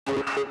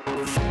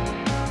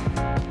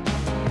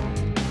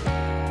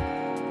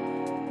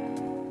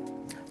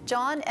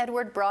John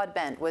Edward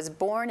Broadbent was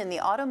born in the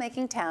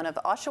automaking town of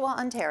Oshawa,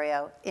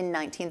 Ontario in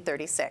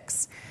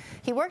 1936.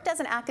 He worked as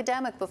an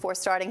academic before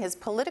starting his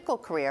political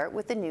career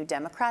with the New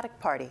Democratic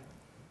Party.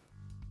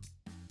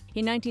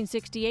 In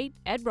 1968,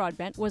 Ed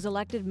Broadbent was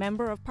elected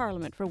Member of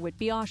Parliament for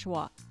Whitby,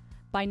 Oshawa.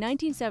 By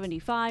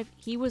 1975,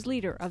 he was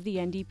leader of the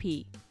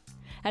NDP.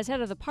 As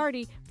head of the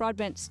party,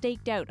 Broadbent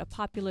staked out a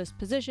populist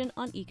position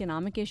on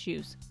economic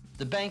issues.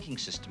 The banking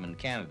system in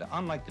Canada,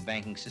 unlike the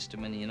banking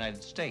system in the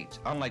United States,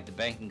 unlike the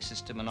banking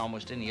system in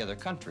almost any other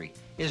country,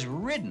 is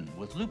ridden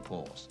with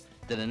loopholes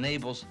that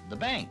enables the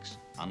banks,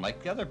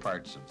 unlike the other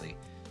parts of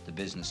the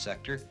business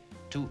sector,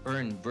 to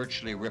earn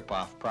virtually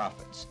rip-off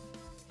profits.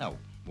 Now,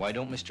 why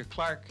don't Mr.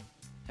 Clark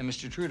and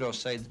Mr. Trudeau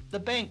say the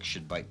banks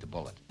should bite the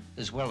bullet,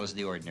 as well as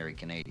the ordinary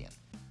Canadian?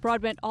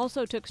 Broadbent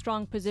also took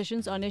strong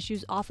positions on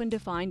issues often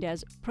defined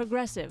as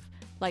progressive,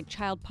 like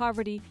child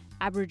poverty,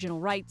 Aboriginal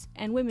rights,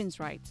 and women's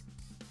rights.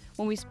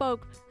 When we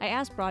spoke, I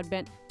asked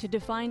Broadbent to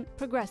define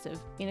progressive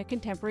in a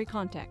contemporary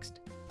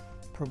context.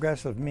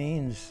 Progressive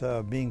means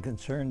being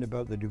concerned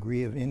about the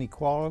degree of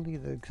inequality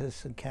that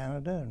exists in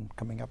Canada and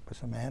coming up with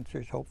some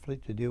answers, hopefully,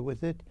 to deal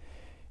with it.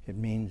 It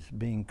means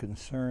being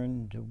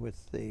concerned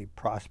with the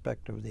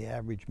prospect of the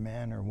average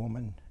man or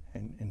woman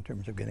in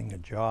terms of getting a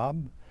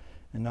job,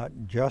 and not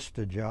just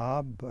a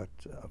job, but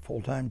a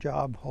full-time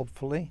job,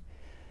 hopefully.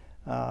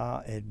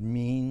 It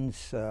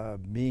means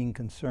being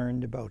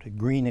concerned about a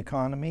green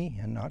economy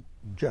and not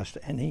just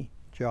any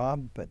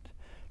job, but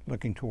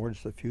looking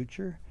towards the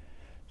future.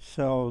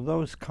 So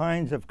those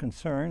kinds of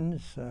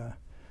concerns,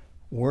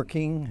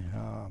 working,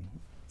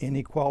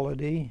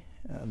 inequality,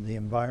 the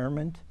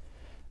environment,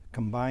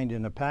 combined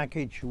in a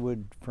package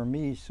would, for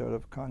me, sort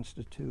of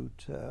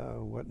constitute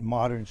what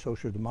modern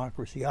social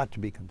democracy ought to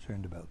be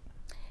concerned about.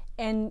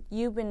 And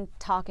you've been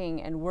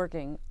talking and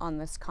working on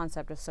this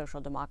concept of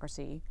social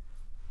democracy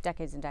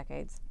decades and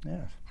decades.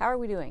 Yes. How are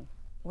we doing?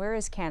 Where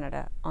is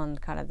Canada on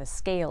kind of the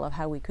scale of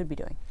how we could be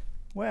doing?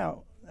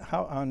 Well,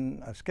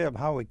 on a scale of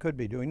how we could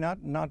be doing,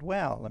 not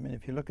well. I mean,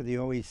 if you look at the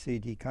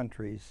OECD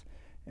countries,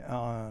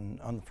 on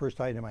the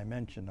first item I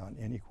mentioned on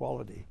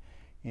inequality,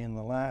 in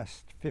the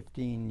last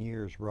 15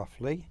 years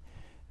roughly,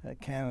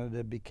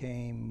 Canada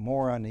became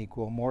more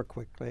unequal more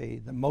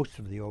quickly than most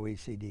of the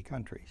OECD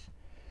countries.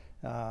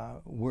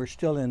 We're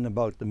still in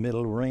about the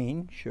middle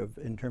range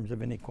in terms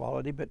of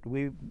inequality, but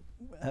we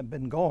have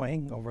been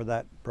going over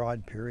that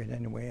broad period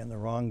anyway in the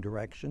wrong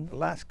direction. The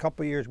last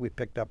couple of years we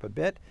picked up a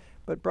bit,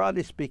 but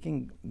broadly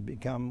speaking,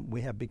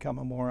 we have become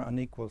a more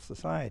unequal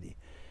society.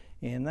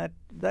 And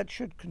that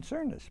should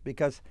concern us,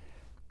 because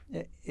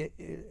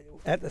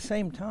at the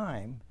same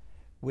time,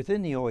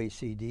 within the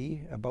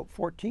OECD, about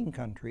 14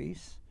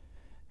 countries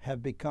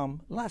have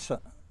become less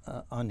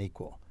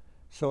unequal.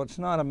 So it's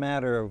not a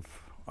matter of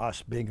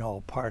us being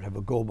all part of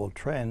a global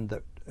trend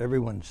that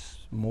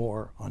everyone's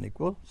more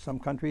unequal. Some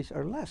countries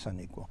are less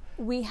unequal.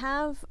 We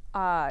have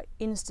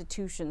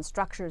institutions,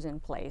 structures in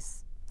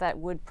place that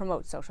would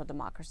promote social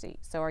democracy.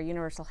 So our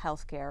universal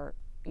health care,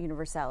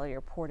 universality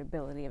or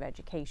portability of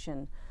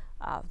education,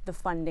 the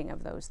funding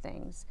of those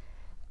things.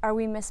 Are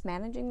we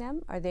mismanaging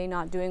them? Are they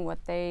not doing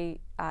what they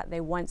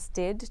once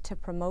did to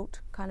promote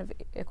kind of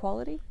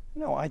equality?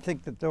 No, I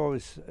think that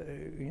those,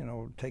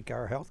 take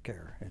our health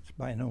care. It's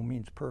by no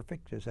means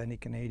perfect, as any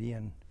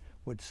Canadian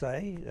would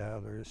say.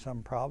 There's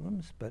some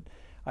problems, but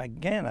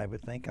again, I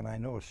would think, and I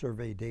know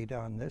survey data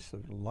on this, a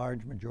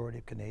large majority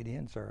of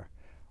Canadians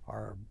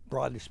are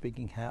broadly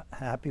speaking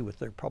happy with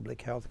their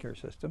public health care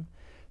system.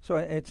 So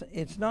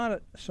it's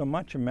not so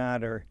much a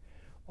matter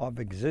of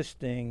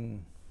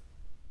existing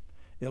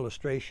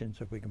illustrations,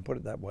 if we can put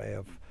it that way,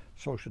 of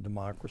social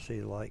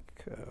democracy,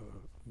 like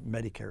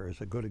Medicare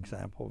is a good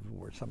example of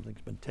where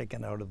something's been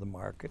taken out of the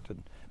market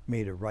and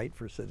made a right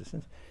for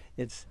citizens.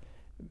 It's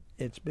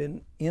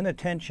been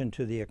inattention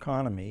to the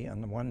economy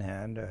on the one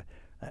hand,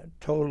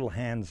 total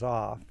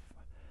hands-off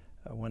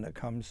when it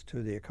comes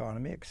to the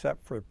economy,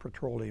 except for the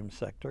petroleum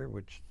sector,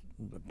 which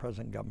the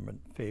present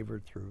government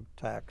favored through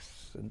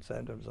tax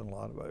incentives and a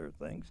lot of other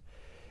things.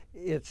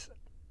 It's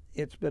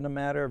been a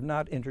matter of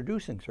not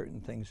introducing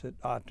certain things that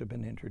ought to have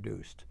been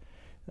introduced,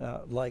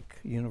 like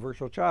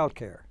universal child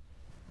care.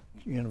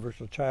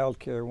 Universal child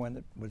care, when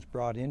it was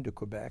brought into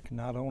Quebec,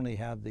 not only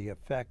had the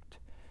effect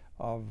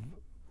of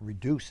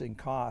reducing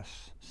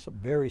costs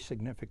very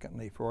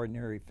significantly for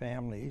ordinary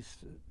families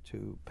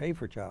to pay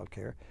for child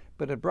care,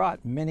 but it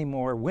brought many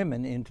more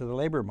women into the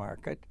labor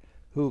market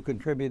who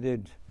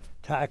contributed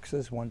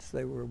taxes once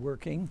they were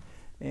working,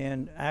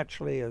 and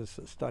actually, as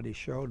a study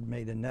showed,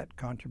 made a net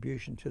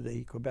contribution to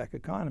the Quebec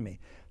economy.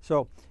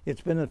 So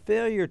it's been a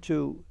failure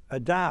to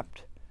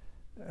adapt,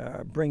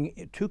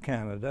 bring to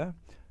Canada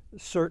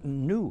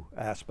certain new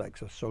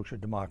aspects of social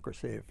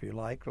democracy, if you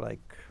like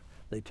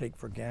they take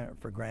for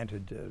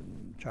granted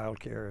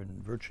childcare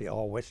in virtually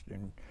all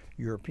Western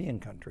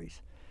European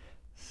countries.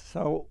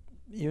 So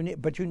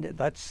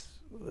that's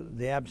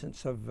the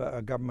absence of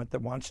a government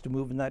that wants to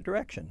move in that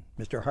direction.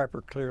 Mr.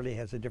 Harper clearly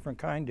has a different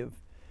kind of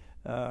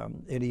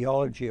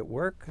ideology at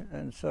work,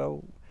 and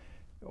so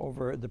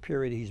over the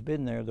period he's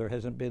been there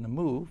hasn't been a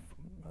move,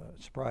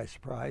 surprise,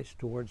 surprise,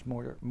 towards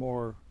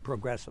more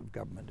progressive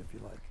government, if you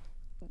like.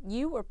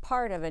 You were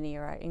part of an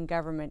era in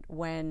government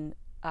when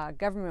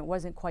government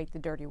wasn't quite the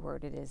dirty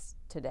word it is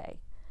today,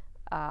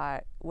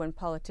 when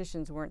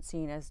politicians weren't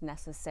seen as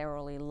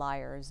necessarily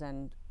liars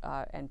and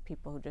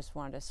people who just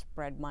wanted to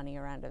spread money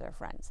around to their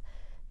friends.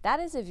 That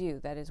is a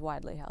view that is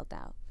widely held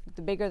now.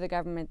 The bigger the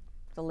government,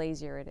 the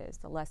lazier it is,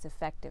 the less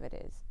effective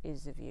it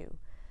is the view.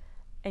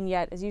 And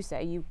yet, as you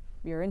say,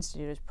 your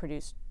institute has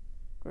produced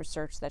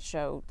research that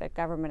show that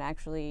government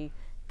actually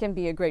can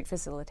be a great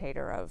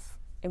facilitator of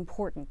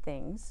important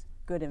things,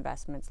 good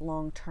investments,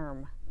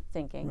 long-term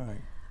thinking. Right.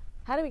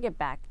 How do we get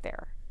back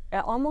there?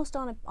 Almost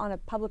on a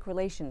public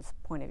relations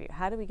point of view,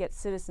 how do we get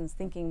citizens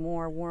thinking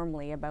more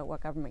warmly about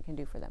what government can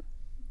do for them?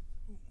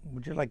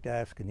 Would you like to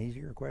ask an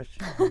easier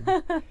question?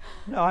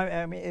 No,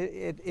 I mean,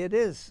 it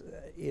is,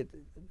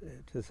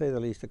 to say the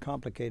least, a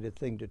complicated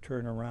thing to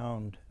turn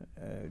around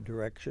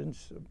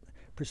directions,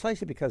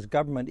 precisely because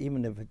government,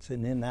 even if it's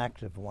an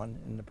inactive one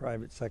in the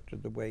private sector,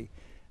 the way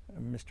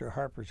Mr.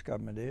 Harper's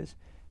government is,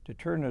 to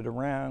turn it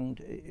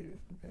around,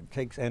 it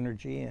takes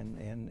energy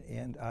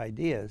and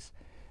ideas.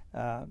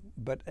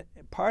 But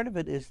part of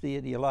it is the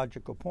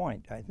ideological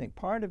point. I think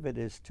part of it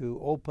is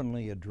to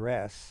openly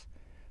address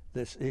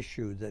this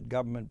issue that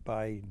government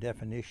by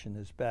definition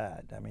is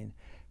bad. I mean,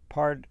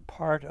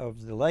 part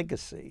of the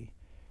legacy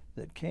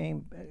that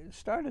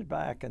started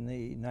back in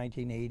the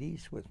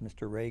 1980s with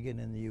Mr. Reagan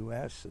in the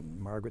US and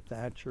Margaret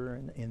Thatcher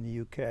in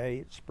the UK.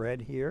 It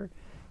spread here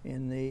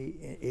in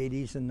the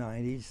 80s and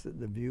 90s,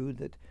 the view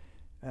that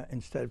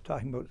instead of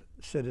talking about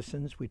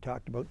citizens, we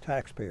talked about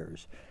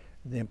taxpayers.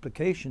 The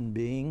implication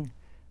being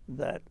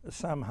that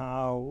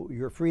somehow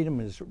your freedom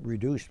is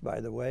reduced,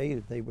 by the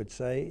way, they would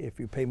say, if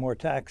you pay more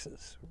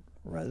taxes,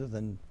 rather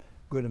than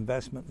good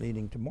investment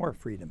leading to more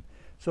freedom.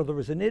 So there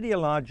was an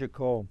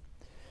ideological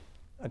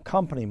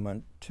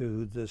accompaniment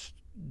to this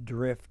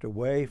drift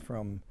away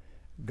from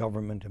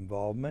government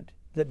involvement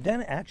that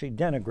actually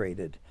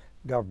denigrated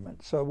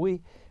government. So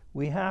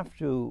we have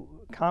to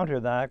counter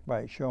that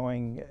by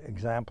showing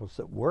examples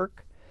that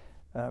work,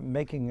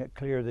 making it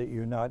clear that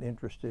you're not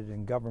interested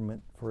in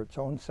government for its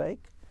own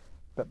sake,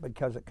 but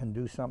because it can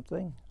do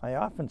something. I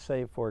often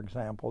say, for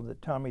example, that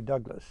Tommy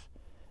Douglas,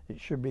 it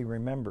should be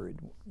remembered,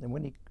 and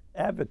when he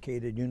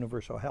advocated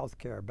universal health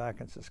care back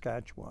in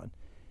Saskatchewan,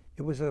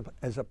 it was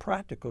as a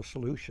practical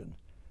solution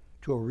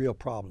to a real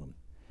problem.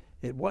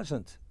 It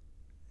wasn't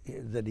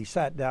that he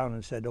sat down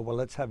and said, oh, well,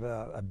 let's have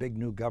a big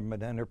new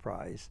government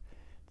enterprise.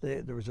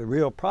 There was a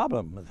real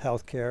problem with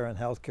health care and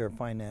healthcare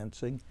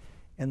financing,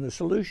 and the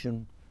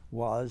solution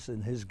was,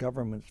 in his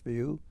government's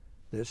view,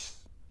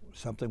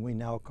 something we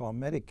now call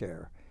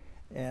Medicare.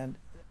 And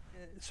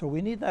so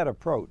we need that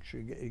approach.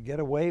 You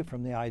get away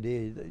from the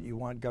idea that you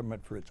want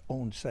government for its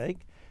own sake,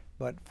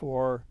 but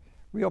for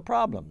real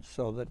problems,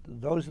 so that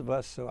those of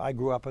us, so I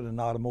grew up in an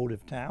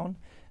automotive town.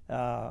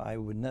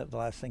 The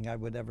last thing I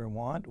would ever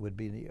want would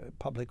be the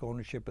public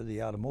ownership of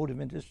the automotive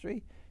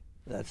industry.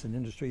 That's an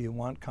industry you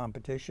want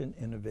competition,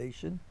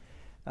 innovation.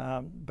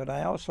 But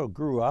I also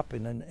grew up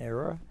in an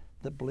era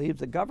that believed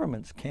that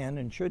governments can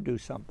and should do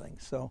something.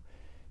 So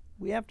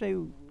we have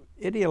to,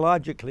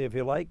 ideologically, if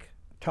you like,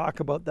 talk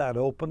about that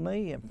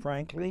openly and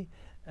frankly,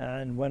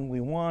 and when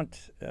we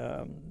want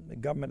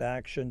government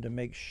action to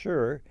make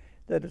sure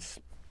that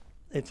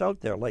it's out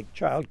there, like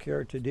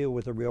childcare, to deal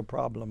with a real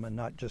problem and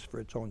not just for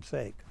its own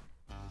sake.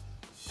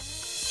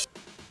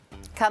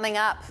 Coming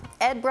up,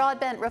 Ed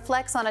Broadbent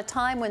reflects on a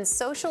time when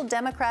social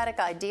democratic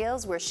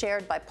ideals were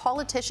shared by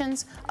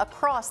politicians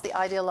across the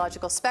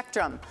ideological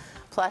spectrum,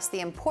 plus the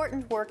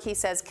important work he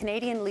says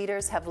Canadian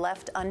leaders have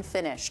left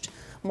unfinished.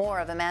 More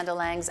of Amanda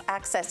Lang's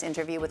Access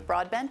interview with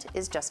Broadbent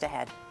is just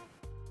ahead.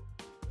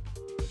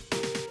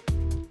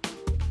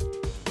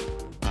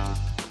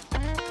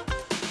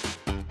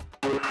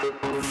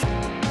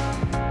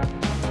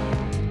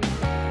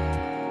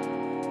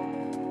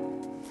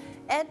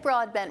 Ed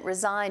Broadbent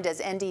resigned as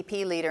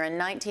NDP leader in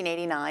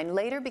 1989,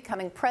 later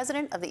becoming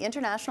president of the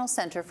International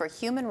Centre for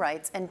Human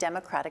Rights and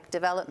Democratic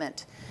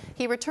Development.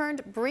 He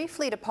returned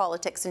briefly to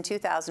politics in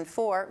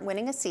 2004,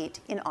 winning a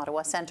seat in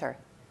Ottawa Centre.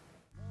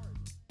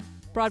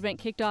 Broadbent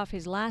kicked off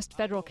his last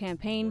federal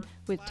campaign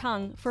with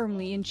tongue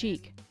firmly in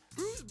cheek.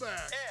 Who's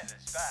back? Ed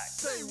is back.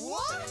 Say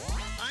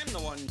what? I'm the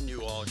one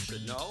you all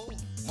should know.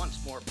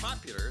 Once more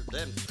popular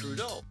than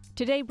Trudeau.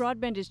 Today,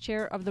 Broadbent is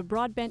chair of the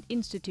Broadbent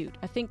Institute,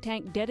 a think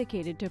tank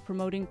dedicated to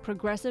promoting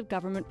progressive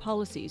government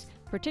policies,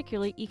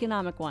 particularly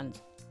economic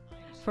ones.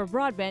 For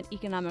Broadbent,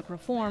 economic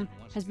reform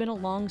has been a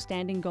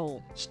long-standing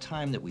goal. It's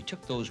time that we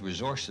took those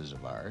resources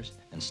of ours,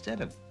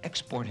 instead of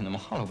exporting them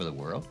all over the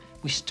world,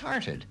 we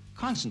started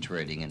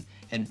concentrating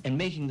and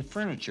making the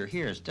furniture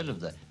here. Instead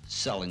of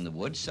selling the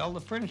wood, sell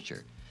the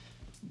furniture.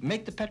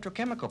 Make the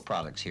petrochemical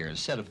products here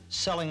instead of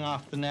selling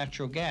off the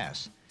natural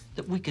gas.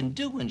 That we can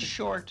do, in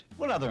short,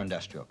 what other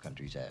industrial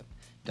countries have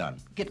done.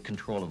 Get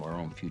control of our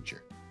own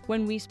future.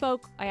 When we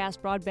spoke, I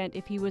asked Broadbent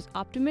if he was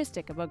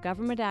optimistic about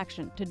government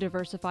action to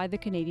diversify the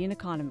Canadian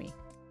economy.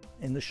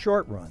 In the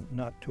short run,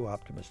 not too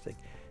optimistic,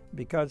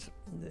 because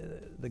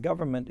the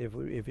government,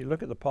 if you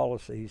look at the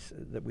policies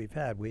that we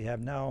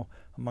have now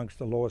amongst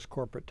the lowest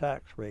corporate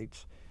tax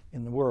rates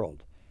in the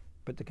world.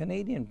 But the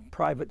Canadian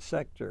private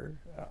sector,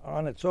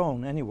 on its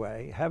own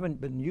anyway,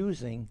 haven't been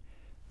using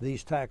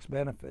these tax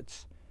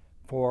benefits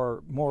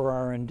for more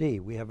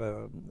R&D. We have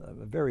a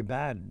very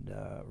bad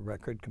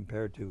record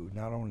compared to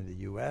not only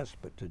the U.S.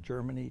 but to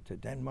Germany, to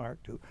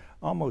Denmark, to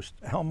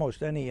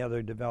almost any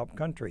other developed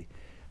country.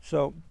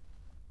 So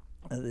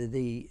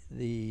the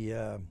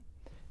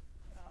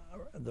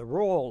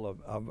role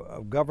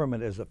of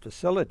government as a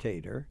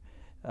facilitator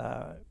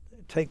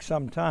takes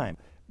some time.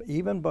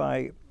 Even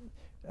by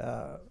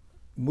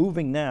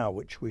moving now,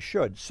 which we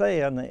should,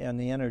 say on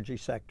the energy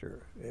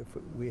sector, if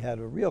we had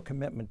a real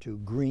commitment to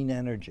green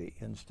energy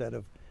instead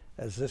of,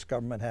 as this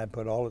government had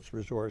put all its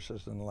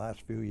resources in the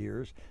last few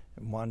years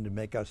and wanted to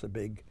make us a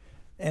big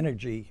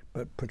energy,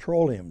 but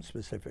petroleum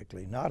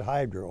specifically, not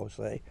hydro,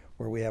 say,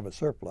 where we have a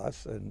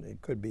surplus and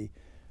it could be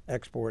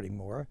exporting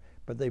more,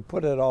 but they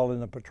put it all in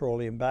the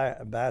petroleum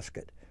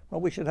basket.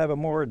 Well, we should have a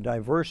more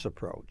diverse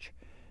approach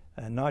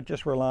and not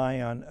just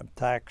rely on a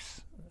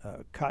tax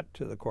cut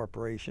to the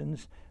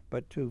corporations,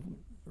 but to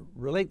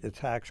relate the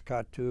tax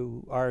cut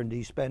to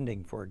R&D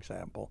spending, for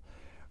example,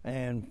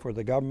 and for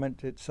the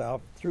government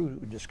itself, through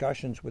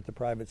discussions with the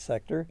private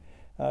sector,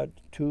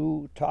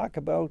 to talk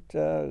about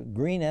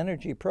green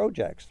energy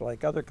projects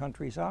like other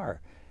countries are.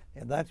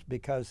 And that's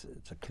because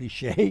it's a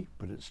cliche,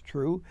 but it's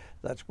true.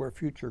 That's where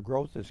future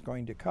growth is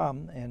going to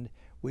come, and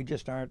we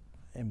just aren't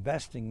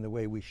investing the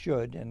way we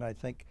should. And I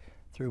think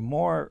through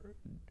more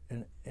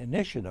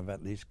initiative,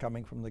 at least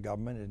coming from the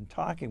government and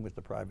talking with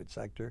the private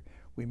sector,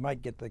 we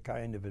might get the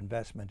kind of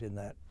investment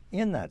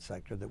in that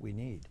sector that we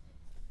need.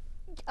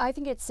 I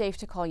think it's safe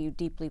to call you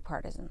deeply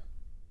partisan.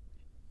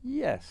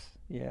 Yes.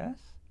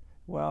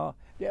 Well,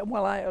 yeah,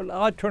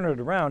 I'll turn it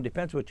around.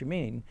 Depends what you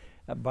mean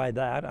by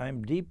that.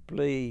 I'm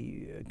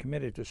deeply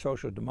committed to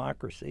social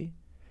democracy,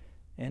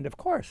 and of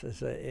course,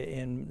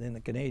 in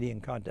the Canadian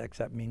context,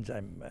 that means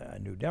I'm a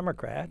New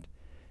Democrat.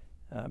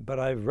 But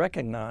I've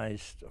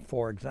recognized,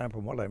 for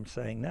example, what I'm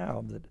saying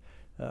now,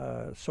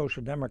 that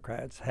social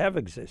democrats have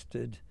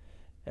existed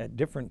at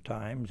different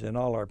times in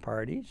all our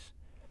parties.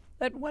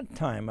 At one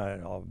time,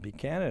 I'll be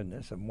candid in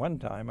this, at one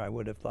time I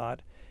would have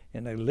thought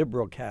in a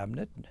Liberal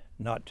cabinet,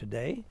 not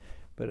today,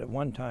 but at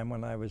one time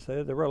when I was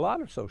there were a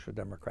lot of social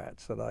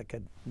democrats that I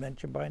could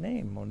mention by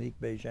name: Monique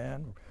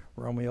Béjean,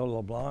 Romeo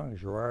LeBlanc,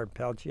 Gerard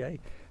Pelletier.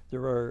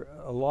 There are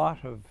a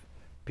lot of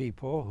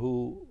people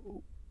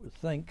who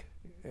think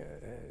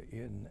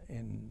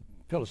in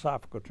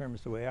philosophical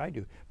terms the way I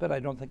do, but I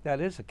don't think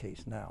that is the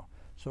case now.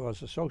 So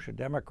as a social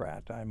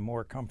democrat, I'm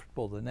more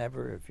comfortable than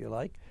ever, if you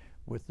like,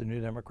 with the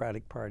New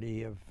Democratic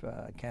Party of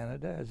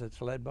Canada as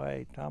it's led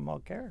by Tom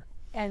Mulcair.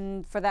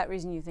 And for that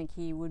reason, you think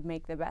he would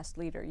make the best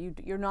leader?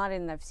 You're not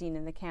I've seen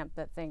in the camp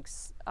that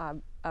thinks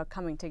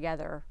coming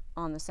together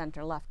on the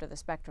center left of the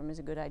spectrum is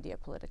a good idea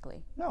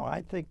politically. No,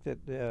 I think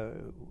that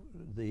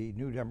the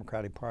New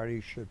Democratic Party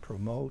should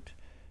promote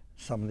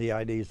some of the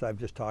ideas I've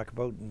just talked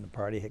about, and the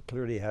party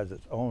clearly has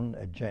its own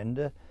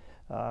agenda.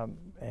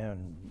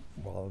 And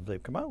well,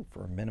 they've come out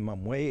for a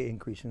minimum wage,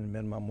 increasing the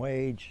minimum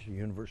wage,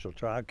 universal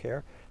child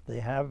care. They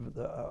have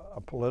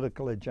a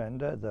political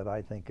agenda that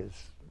I think is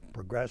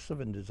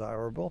progressive and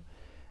desirable.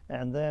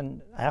 And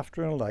then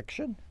after an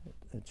election,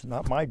 it's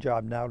not my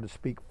job now to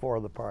speak for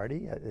the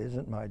party. It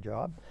isn't my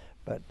job.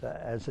 But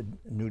as a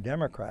New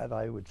Democrat,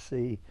 I would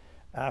see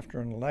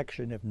after an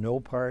election, if no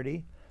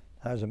party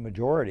has a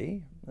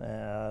majority,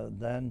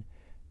 then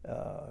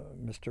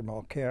Mr.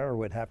 Mulcair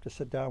would have to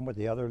sit down with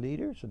the other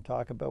leaders and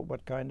talk about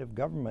what kind of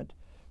government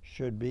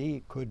could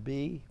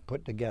be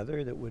put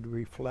together that would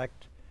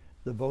reflect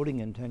the voting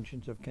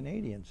intentions of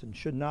Canadians and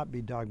should not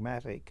be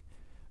dogmatic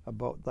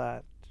about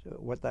that,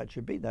 what that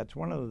should be. That's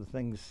one of the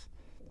things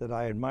that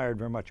I admired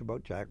very much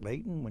about Jack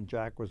Layton. When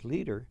Jack was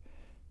leader,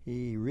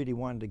 he really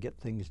wanted to get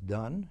things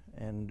done,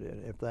 and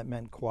if that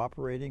meant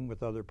cooperating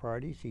with other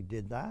parties, he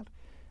did that.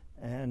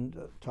 And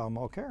Tom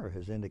Mulcair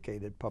has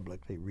indicated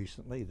publicly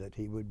recently that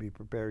he would be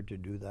prepared to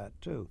do that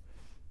too.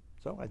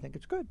 So I think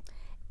it's good.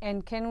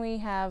 And can we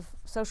have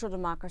social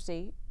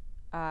democracy,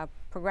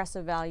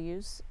 progressive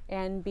values,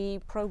 and be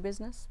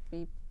pro-business,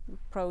 be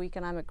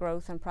pro-economic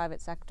growth and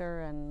private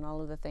sector and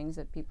all of the things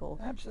that people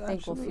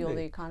think will fuel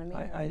the economy?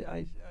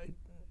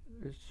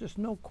 There's just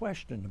no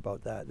question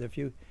about that. If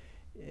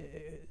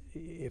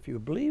you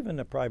believe in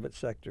the private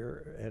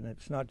sector, and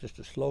it's not just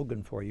a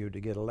slogan for you to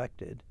get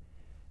elected,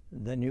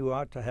 then you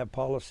ought to have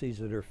policies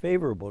that are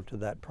favorable to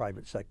that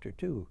private sector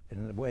too,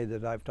 in the way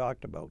that I've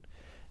talked about.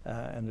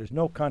 And there's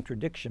no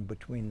contradiction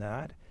between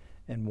that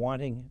and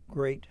wanting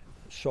great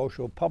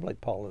social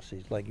public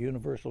policies like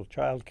universal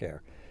child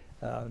care.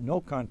 No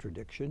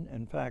contradiction.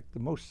 In fact, the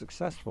most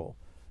successful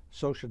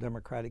social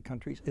democratic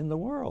countries in the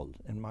world,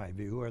 in my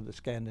view, are the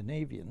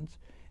Scandinavians.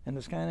 And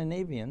the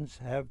Scandinavians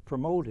have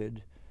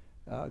promoted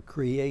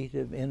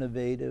creative,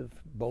 innovative,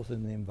 both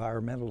in the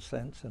environmental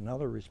sense and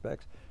other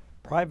respects,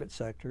 private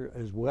sector,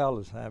 as well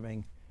as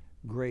having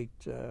great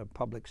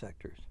public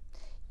sectors.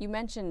 You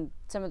mentioned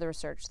some of the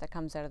research that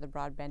comes out of the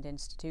Broadbent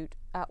Institute.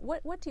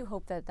 What do you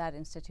hope that that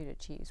institute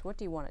achieves? What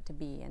do you want it to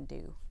be and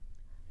do?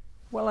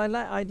 Well,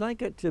 I'd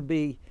like it to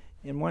be,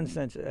 in one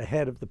sense,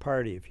 ahead of the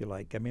party, if you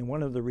like. I mean,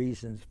 one of the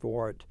reasons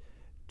for it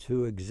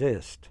to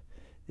exist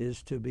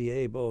is to be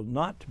able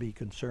not to be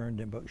concerned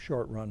about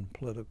short-run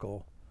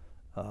political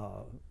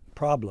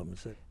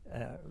problems.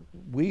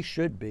 We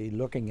should be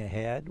looking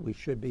ahead. We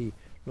should be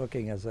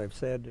looking, as I've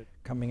said,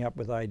 coming up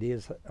with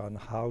ideas on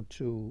how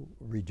to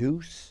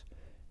reduce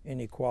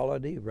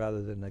inequality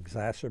rather than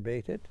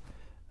exacerbate it.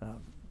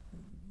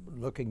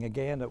 Looking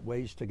again at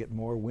ways to get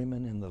more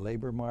women in the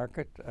labor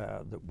market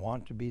that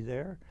want to be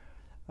there.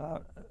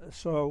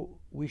 So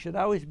we should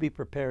always be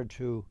prepared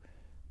to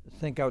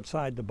think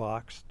outside the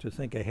box, to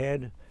think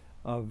ahead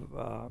of,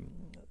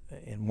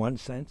 in one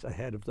sense,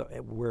 ahead of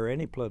where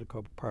any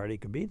political party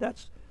could be.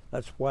 That's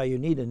why you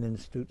need an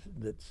institute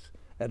that's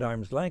at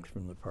arm's length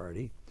from the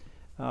party,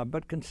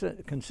 but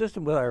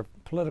consistent with our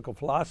political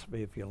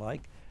philosophy, if you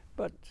like,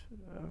 but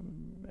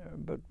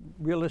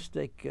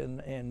realistic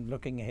and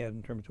looking ahead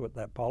in terms of what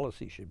that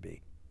policy should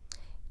be.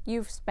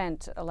 You've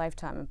spent a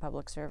lifetime in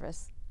public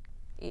service.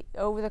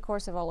 Over the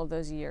course of all of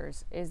those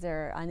years, is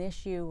there an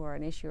issue or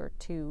an issue or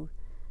two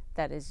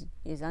that is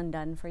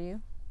undone for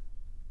you?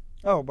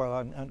 Oh, well,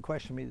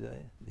 unquestionably,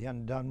 the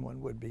undone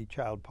one would be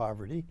child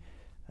poverty,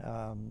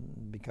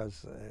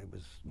 because it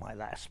was my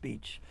last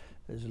speech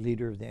as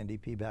leader of the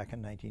NDP back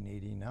in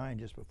 1989,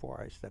 just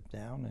before I stepped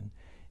down,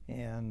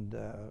 and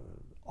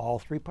all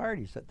three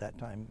parties at that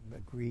time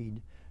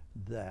agreed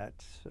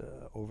that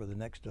over the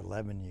next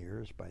 11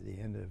 years, by the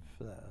end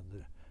of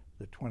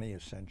the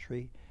 20th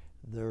century,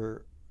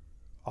 there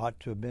ought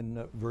to have been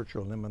a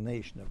virtual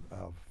elimination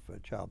of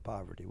child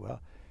poverty. Well,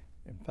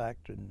 in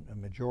fact, in a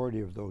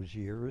majority of those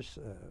years,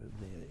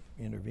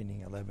 the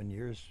intervening 11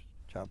 years,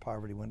 child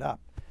poverty went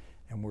up.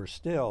 And we're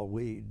still,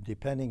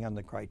 depending on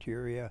the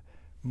criteria,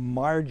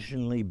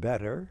 marginally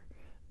better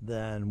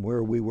than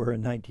where we were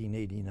in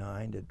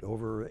 1989 at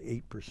over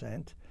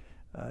 8%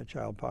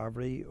 child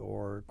poverty,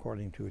 or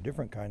according to a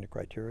different kind of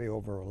criteria,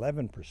 over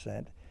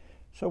 11%.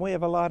 So we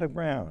have a lot of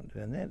ground.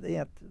 And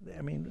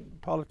I mean,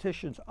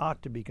 politicians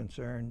ought to be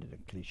concerned,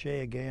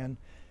 cliche again,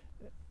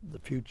 the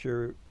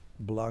future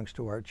belongs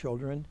to our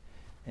children,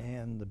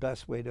 and the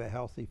best way to a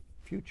healthy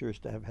future is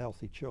to have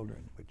healthy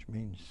children, which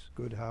means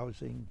good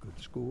housing, good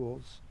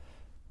schools,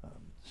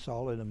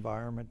 solid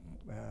environment,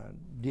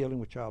 dealing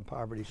with child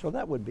poverty. So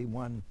that would be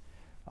one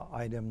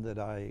item that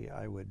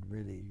I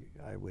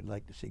would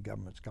like to see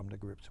governments come to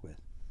grips with.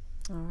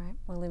 All right,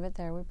 we'll leave it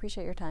there. We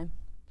appreciate your time.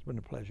 It's been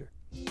a pleasure.